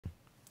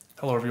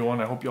Hello, everyone.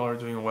 I hope you all are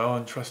doing well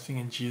and trusting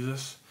in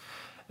Jesus.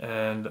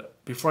 And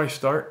before I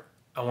start,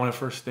 I want to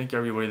first thank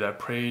everybody that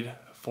prayed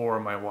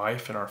for my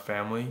wife and our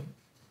family.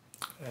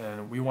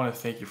 And we want to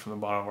thank you from the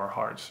bottom of our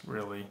hearts,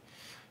 really.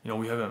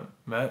 We haven't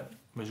met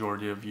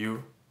majority of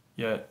you,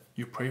 yet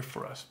you pray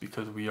for us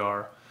because we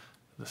are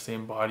the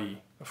same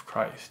body of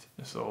Christ.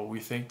 And so we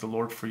thank the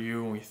Lord for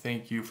you, and we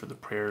thank you for the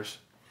prayers.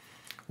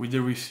 We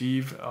did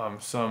receive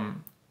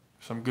some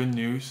good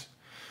news.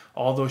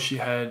 Although she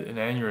had an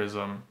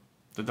aneurysm,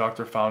 the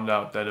doctor found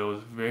out that it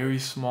was very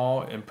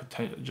small and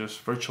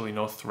just virtually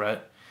no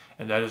threat,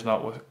 and that is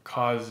not what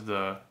caused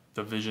the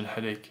vision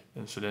headache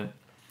incident.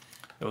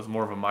 It was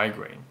more of a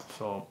migraine.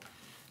 So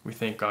we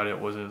thank God it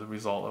wasn't the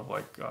result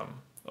of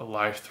a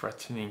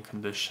life-threatening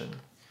condition.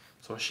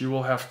 So she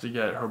will have to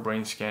get her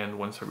brain scanned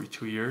once every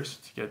 2 years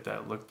to get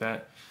that looked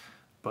at.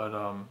 But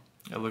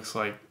it looks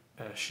like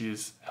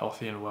she's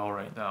healthy and well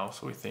right now,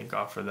 so we thank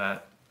God for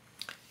that.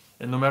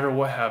 And no matter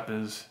what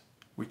happens,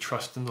 we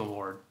trust in the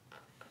Lord.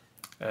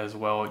 As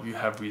well, you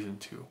have reason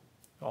to,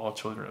 all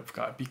children of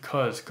God,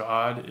 because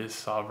God is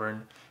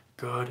sovereign,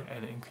 good,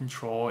 and in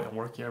control, and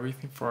working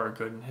everything for our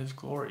good and His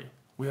glory.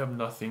 We have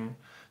nothing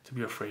to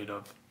be afraid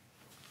of.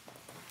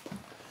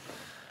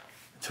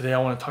 Today I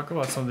want to talk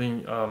about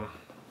something,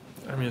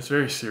 it's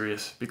very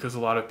serious because a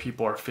lot of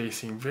people are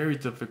facing very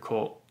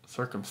difficult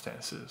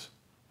circumstances.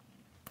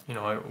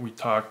 We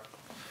talked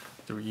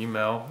through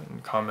email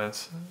and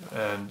comments,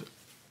 and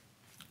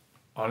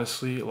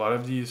honestly, a lot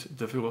of these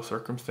difficult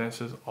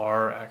circumstances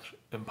are actually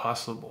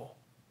impossible.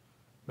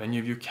 Many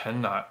of you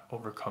cannot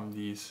overcome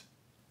these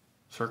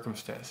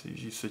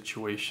circumstances, these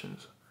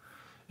situations.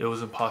 It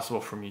was impossible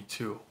for me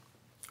too.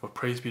 But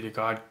praise be to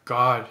God,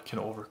 God can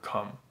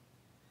overcome.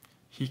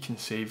 He can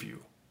save you.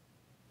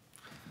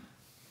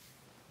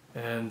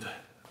 And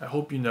I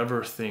hope you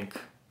never think,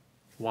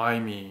 why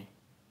me?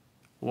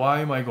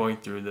 Why am I going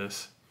through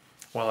this?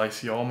 While I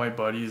see all my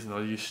buddies and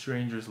all these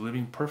strangers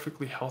living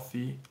perfectly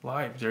healthy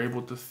lives, they're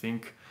able to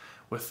think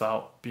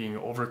without being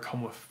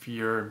overcome with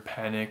fear and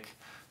panic,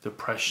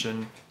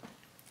 depression.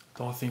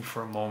 Don't think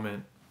for a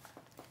moment,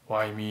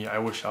 why me? I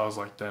wish I was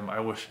like them.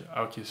 I wish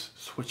I could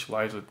switch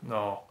lives with.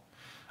 No.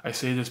 I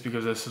say this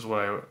because this is what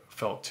I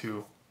felt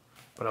too.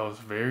 But I was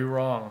very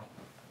wrong.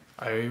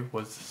 I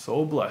was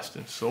so blessed,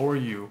 and so are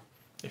you,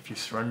 if you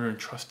surrender and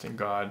trust in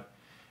God,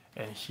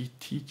 and He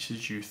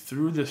teaches you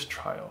through this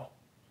trial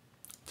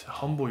to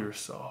humble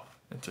yourself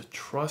and to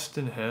trust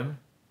in Him.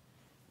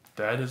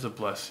 That is a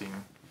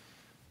blessing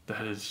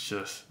that is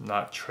just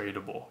not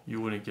tradable. You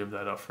wouldn't give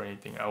that up for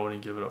anything. I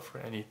wouldn't give it up for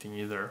anything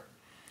either.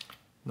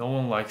 No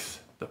one likes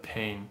the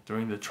pain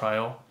during the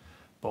trial,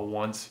 but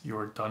once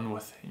you're done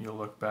with it and you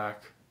look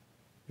back,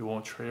 you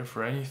won't trade it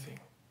for anything.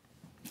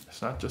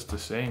 It's not just a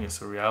saying,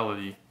 it's a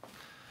reality.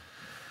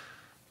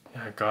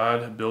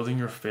 God building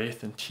your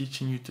faith and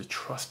teaching you to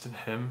trust in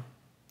Him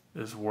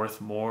is worth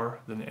more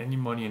than any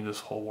money in this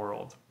whole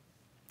world.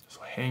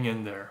 So hang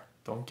in there.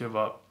 Don't give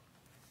up.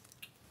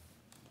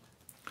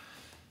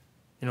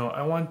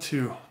 I want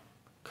to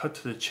cut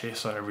to the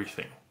chase on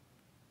everything.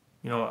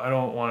 I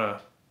don't want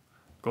to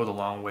go the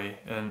long way.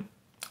 And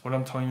what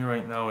I'm telling you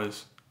right now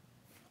is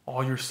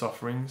all your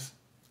sufferings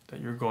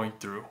that you're going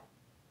through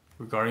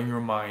regarding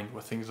your mind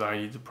with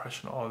anxiety,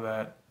 depression, all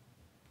that,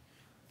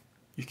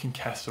 you can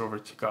cast it over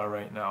to God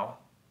right now.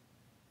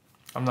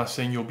 I'm not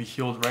saying you'll be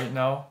healed right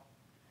now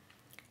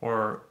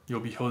or you'll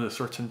be healed at a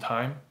certain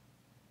time,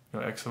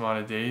 X amount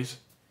of days,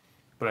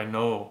 but I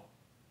know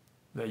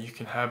that you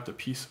can have the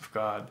peace of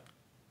God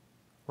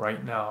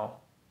right now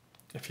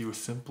if you would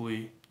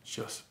simply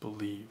just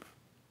believe.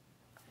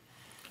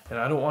 And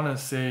I don't want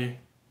to say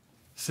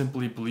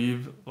simply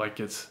believe like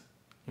it's,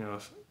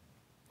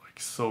 like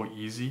so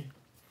easy.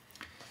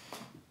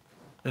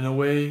 In a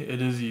way,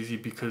 it is easy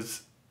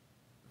because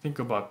think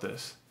about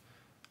this.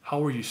 How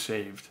were you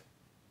saved?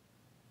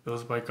 It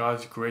was by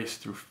God's grace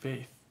through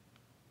faith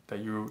that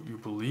you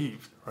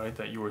believed, right?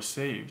 That you were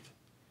saved.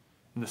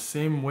 In the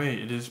same way,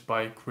 it is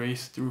by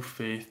grace through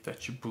faith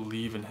that you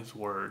believe in His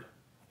Word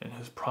and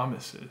His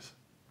promises.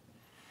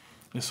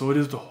 And so it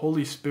is the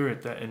Holy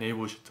Spirit that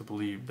enables you to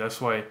believe.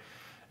 That's why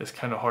it's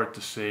kind of hard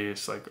to say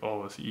it's like,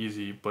 oh, it's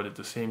easy, but at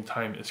the same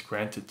time, it's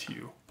granted to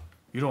you.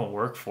 You don't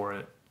work for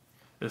it.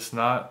 It's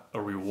not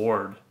a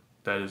reward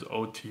that is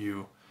owed to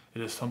you.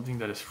 It is something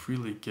that is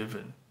freely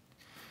given.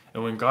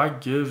 And when God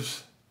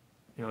gives,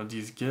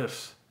 these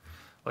gifts,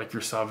 like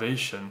your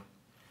salvation,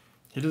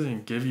 He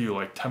doesn't give you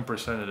like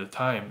 10% at a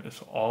time.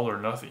 It's all or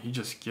nothing. He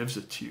just gives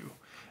it to you.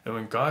 And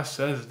when God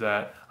says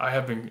that,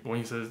 when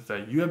He says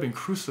that you have been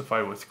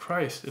crucified with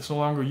Christ, it's no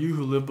longer you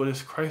who live, but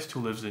it's Christ who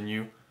lives in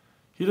you.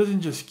 He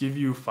doesn't just give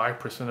you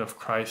 5% of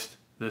Christ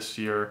this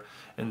year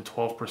and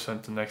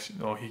 12% the next.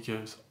 No, He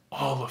gives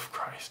all of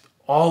Christ,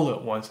 all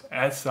at once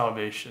at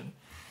salvation.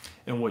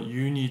 And what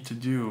you need to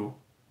do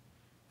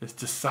is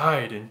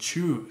decide and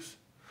choose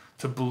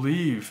to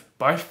believe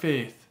by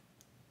faith,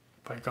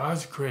 by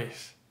God's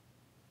grace,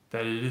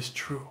 that it is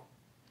true.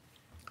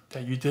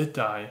 That you did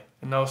die,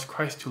 and now it's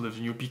Christ who lives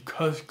in you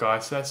because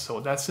God said so.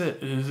 That's it.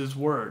 It is His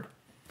Word.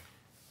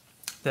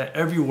 that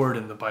every word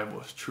in the Bible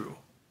is true.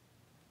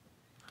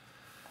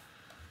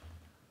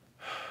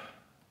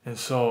 And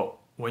so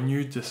when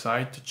you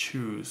decide to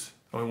choose,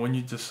 or when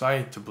you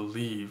decide to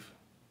believe,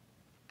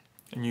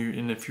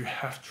 and if you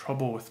have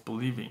trouble with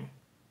believing,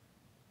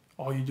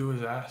 all you do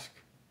is ask,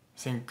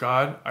 saying,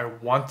 God, I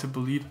want to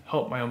believe,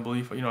 help my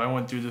unbelief. I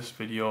went through this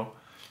video,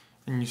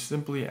 and you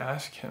simply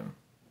ask him,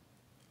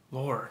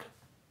 Lord,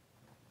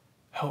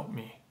 help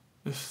me.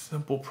 This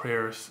simple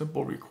prayer,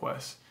 simple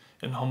request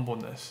in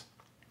humbleness.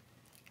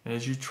 And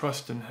as you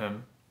trust in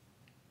him,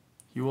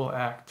 he will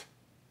act.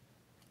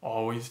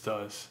 Always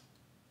does.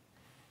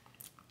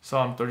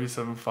 Psalm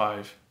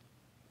 37:5.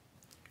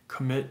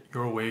 Commit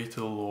your way to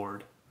the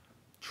Lord.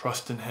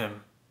 Trust in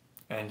him,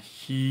 and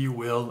he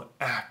will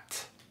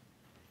act.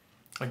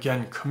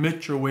 Again,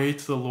 commit your way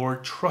to the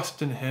Lord.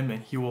 Trust in him,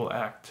 and he will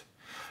act.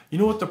 You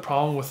know what the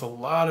problem with a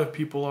lot of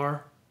people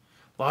are?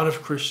 A lot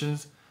of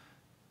Christians,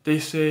 they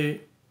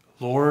say,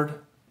 Lord,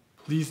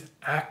 please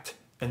act,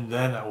 and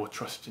then I will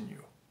trust in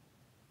you.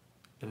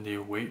 And they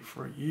wait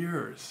for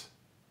years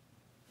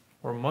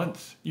or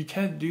months. You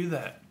can't do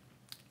that.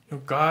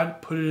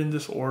 God put it in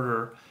this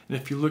order. And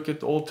if you look at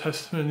the Old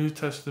Testament and New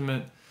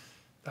Testament,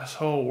 that's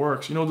how it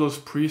works. Those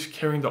priests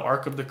carrying the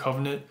Ark of the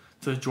Covenant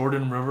to the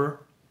Jordan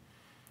River?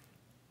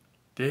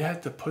 They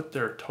had to put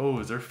their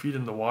feet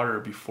in the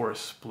water before it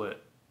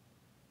split.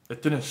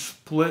 It didn't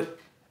split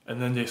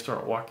and then they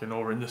start walking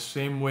over. In the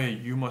same way,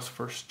 you must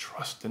first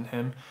trust in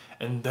him,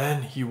 and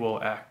then he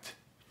will act.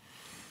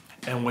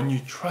 And when you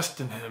trust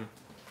in him,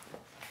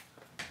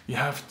 you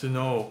have to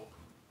know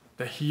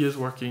that he is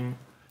working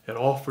it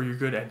all for your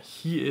good, and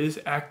he is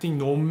acting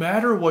no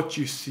matter what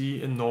you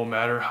see and no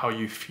matter how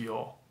you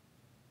feel.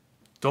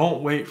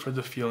 Don't wait for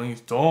the feelings.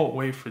 Don't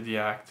wait for the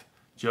act.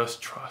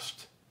 Just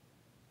trust.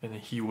 And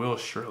he will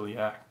surely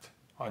act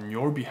on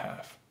your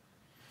behalf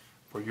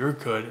for your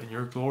good and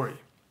your glory.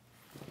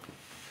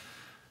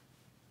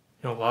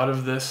 A lot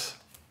of this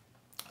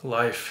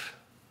life,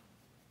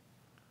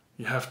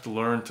 you have to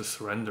learn to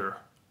surrender.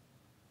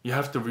 You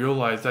have to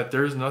realize that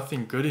there's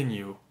nothing good in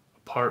you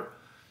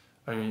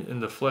in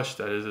the flesh,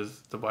 that is,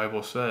 as the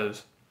Bible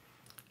says,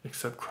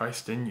 except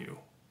Christ in you.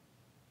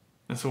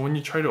 And so when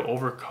you try to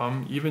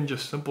overcome even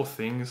just simple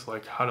things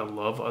like how to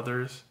love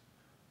others,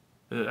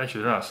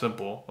 actually they're not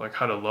simple, like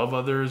how to love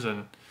others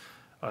and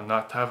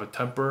not to have a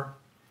temper,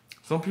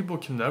 some people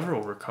can never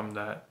overcome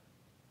that.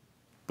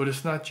 But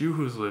it's not you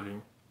who's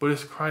living, but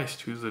it's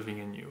Christ who's living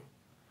in you.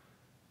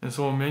 And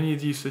so in many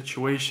of these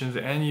situations,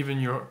 and even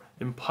your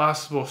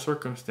impossible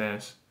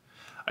circumstance,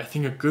 I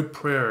think a good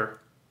prayer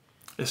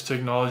is to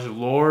acknowledge,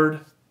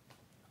 Lord,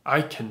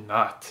 I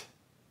cannot,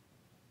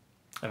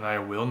 and I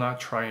will not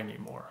try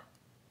anymore.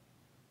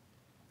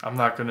 I'm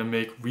not going to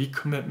make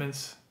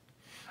recommitments.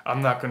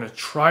 I'm not going to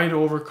try to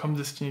overcome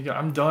this thing again.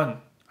 I'm done.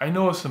 I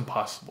know it's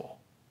impossible.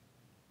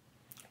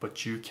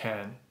 But you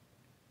can.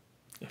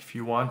 If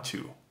you want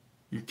to,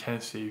 you can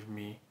save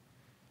me.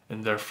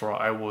 And therefore,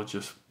 I will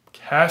just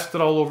cast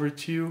it all over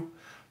to you,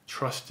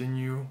 trust in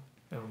you,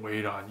 and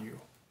wait on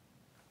you.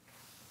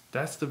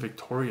 That's the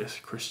victorious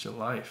Christian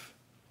life,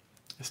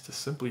 is to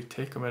simply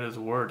take him at his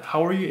word.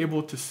 How are you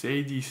able to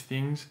say these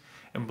things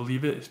and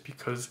believe it? It's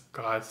because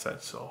God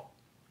said so.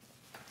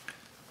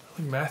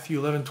 Like Matthew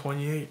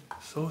 11:28,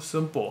 so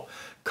simple.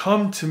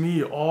 Come to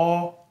me,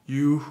 all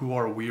you who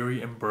are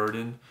weary and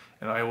burdened,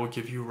 and I will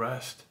give you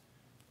rest.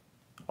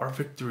 Our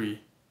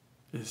victory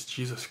is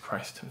Jesus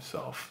Christ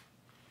himself.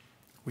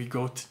 We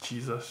go to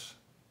Jesus,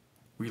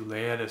 we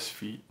lay at his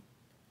feet,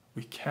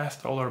 we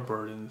cast all our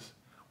burdens,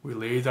 we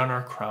lay down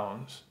our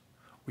crowns,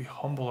 we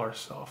humble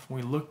ourselves,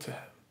 we look to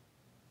him,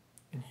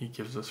 and he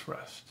gives us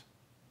rest.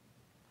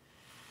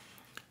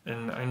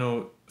 And I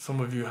know some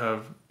of you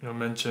have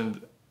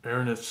mentioned,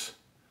 Aaron, it's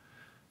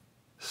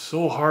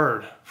so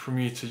hard for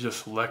me to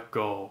just let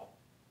go.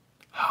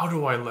 How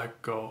do I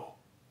let go?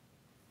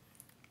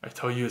 I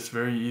tell you, it's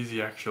very easy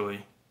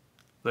actually.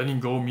 Letting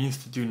go means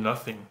to do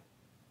nothing.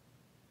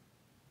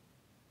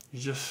 You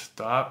just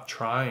stop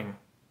trying.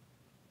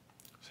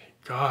 Say,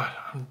 God,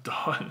 I'm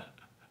done.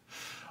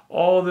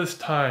 All this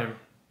time,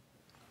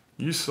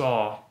 you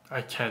saw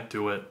I can't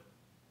do it,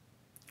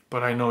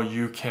 but I know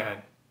you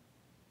can.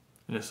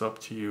 And it's up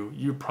to you.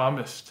 You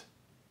promised.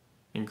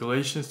 In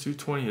Galatians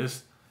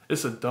 2:20,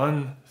 it's a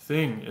done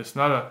thing. It's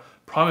not a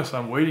promise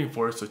I'm waiting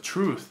for. It's a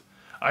truth.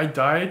 I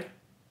died,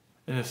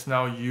 and it's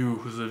now you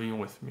who's living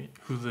with me,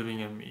 who's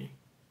living in me.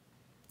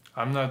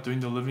 I'm not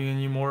doing the living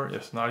anymore.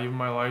 It's not even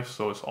my life,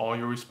 so it's all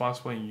your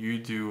responsibility. You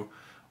do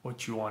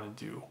what you want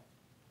to do.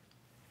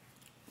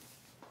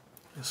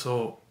 And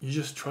so you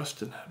just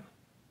trust in him,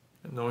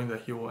 and knowing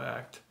that he will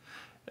act.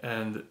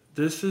 And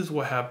this is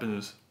what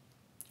happens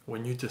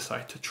when you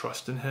decide to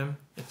trust in him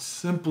and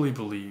simply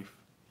believe.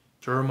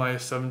 Jeremiah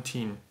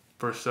 17,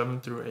 verse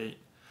 7 through 8.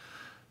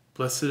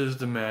 Blessed is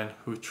the man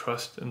who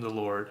trusts in the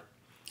Lord,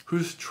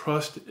 whose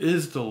trust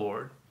is the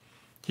Lord.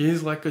 He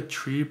is like a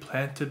tree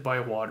planted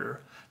by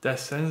water that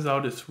sends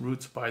out its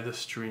roots by the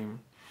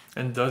stream,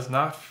 and does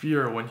not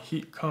fear when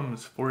heat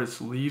comes, for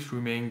its leaves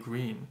remain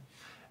green,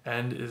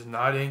 and is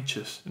not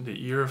anxious in the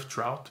year of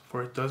drought,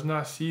 for it does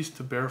not cease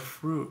to bear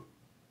fruit.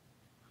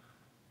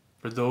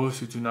 For those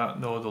who do not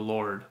know the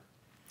Lord,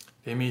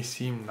 they may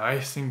seem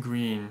nice and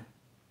green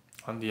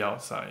on the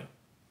outside,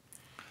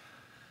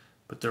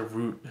 but their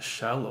root is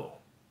shallow.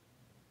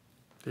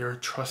 They are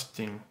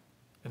trusting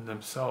in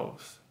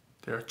themselves.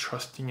 They are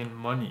trusting in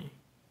money,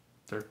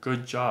 their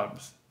good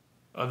jobs,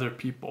 other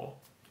people.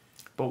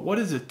 But what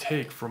does it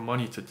take for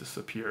money to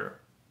disappear?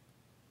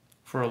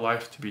 For a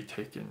life to be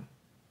taken?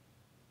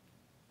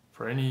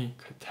 For any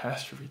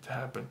catastrophe to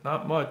happen?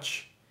 Not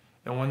much.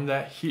 And when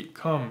that heat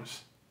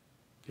comes,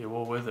 they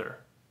will wither.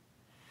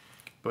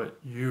 But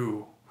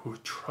you who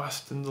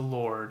trust in the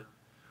Lord,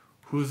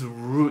 whose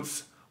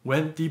roots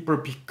went deeper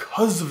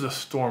because of the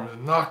storms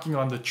knocking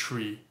on the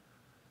tree,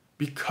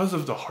 because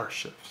of the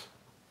hardships,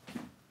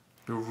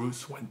 your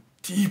roots went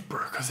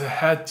deeper because it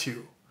had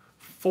to,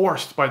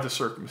 forced by the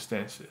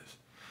circumstances.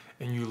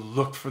 And you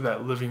looked for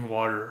that living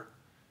water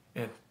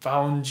and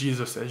found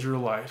Jesus as your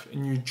life,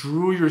 and you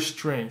drew your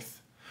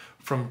strength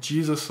from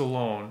Jesus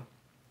alone.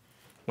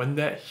 When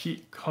that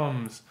heat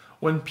comes,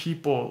 when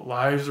people's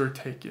lives are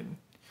taken,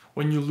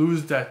 when you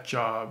lose that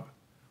job,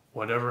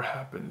 whatever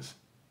happens,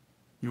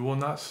 you will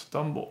not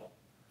stumble,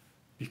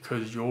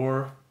 because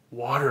your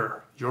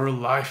water, your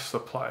life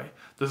supply,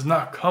 does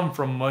not come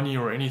from money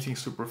or anything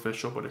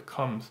superficial, but it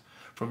comes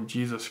from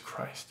Jesus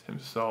Christ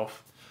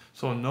himself.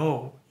 So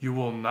no, you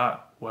will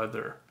not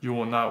wither,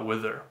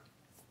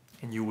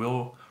 and you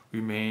will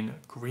remain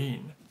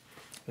green,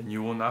 and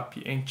you will not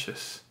be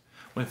anxious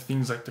when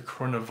things like the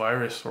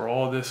coronavirus or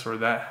all this or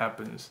that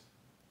happens.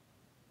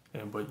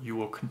 But you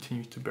will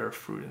continue to bear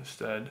fruit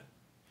instead.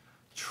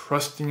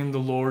 Trusting in the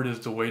Lord is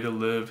the way to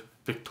live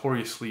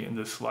victoriously in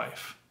this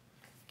life.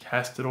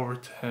 Cast it over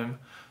to him,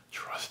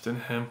 trust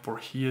in him, for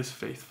he is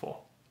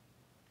faithful.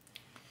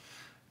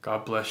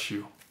 God bless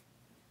you.